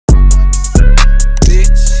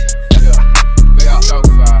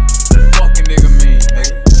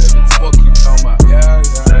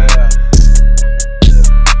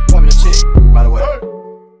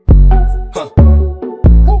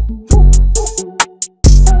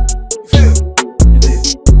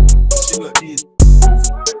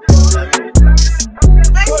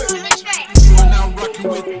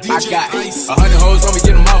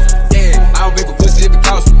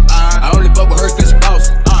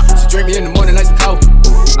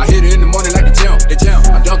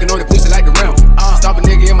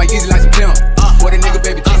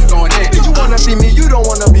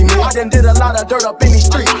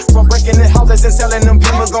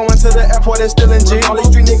they still in G. All these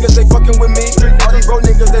street niggas, they fucking with me. All these bro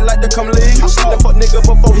niggas, they like to come leave. I shot the fuck nigga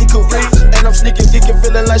before he could reach. And I'm sneaking, geeking,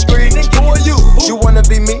 feeling like Screed. Who are you? You wanna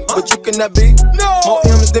be me, but you cannot be. More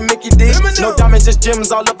M's than Mickey D. No diamonds, just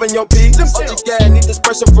gems all up in your pee. OG gas, need this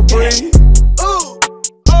pressure for breathe.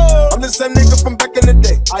 I'm the same nigga from back in the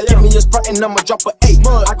day. Give me a Sprite and I'ma drop a 8.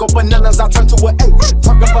 I go bananas, I turn to an 8.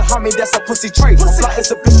 Talking behind me, that's a pussy trait. Fly is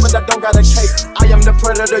a bitch, but I don't got a cake. I am the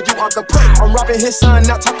predator, you are the prey. I'm robbing his son,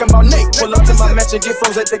 not talking about Nate. Pull up to my mansion, get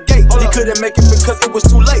froze at the gate. He couldn't make it because it was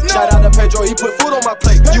too late. Shout out to Pedro, he put food on my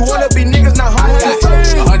plate. You wanna be niggas, not hard.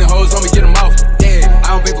 100 hoes on me, get them off. Yeah,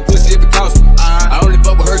 I don't pay for pussy if it costs. I only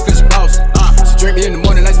fuck with her cause she boss. She drink me in the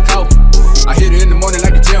morning like some coffee. I hit her in the morning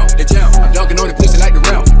like the gym. I'm dunking on the pussy like the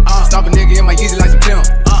realm. Stop a nigga in my Yeezy like some film.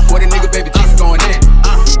 What a nigga, baby, keep going in.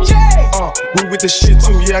 We with the shit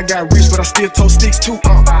too, yeah, I got rich, but I still told sticks too.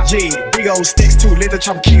 Yeah, big old sticks too. Let the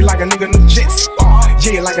chopper kick like a nigga new jets.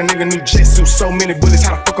 Yeah, like a nigga new jet suit. So many bullets,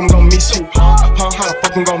 how the fuck I'm gon' miss you? How the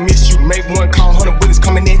fuck I'm gon' miss you? Make one call, 100 bullets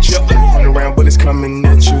coming at you. 100 round bullets coming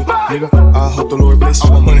at you, nigga. I hope the Lord bless you.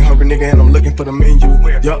 I'm a money hungry nigga and I'm looking for the menu.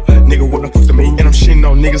 Yup, nigga, what the fuck the menu? And I'm shitting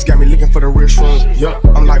on niggas, got me looking for the restroom. Yup,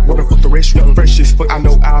 I'm like, what the fuck the restroom? Fresh as fuck, I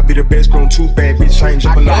know I'll be the best groom. Too bad, bitch, I ain't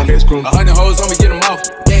jumping on this groom. 100 hoes on me, get them off.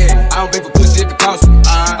 Yeah, I don't pay for pussy if it costs.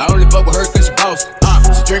 I only fuck with her cause she boss.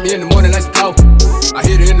 She drink me in the morning like some coffee. I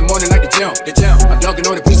hit her in the morning like the gym. I'm dunking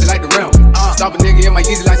on the pussy like the realm. Stop a nigga in my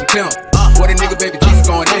Yeezy like some film. What a nigga, baby, keep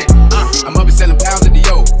going in. I'm up and selling pounds at the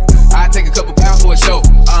yo. I take a couple pounds for a show.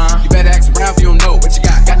 You better ask around if you don't know what you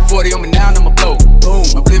got. Got the 40 on me now and I'ma blow. Boom,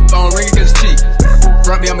 my flip phone ringing cause it's cheap.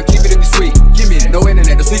 Front me, I'ma keep it if it's sweet. Give me that. No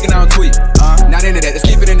internet, no sneaking, I don't tweet. Not into that, let's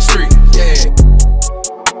keep it in the street. Yeah.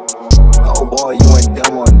 Oh boy, you went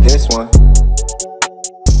dumb on this one.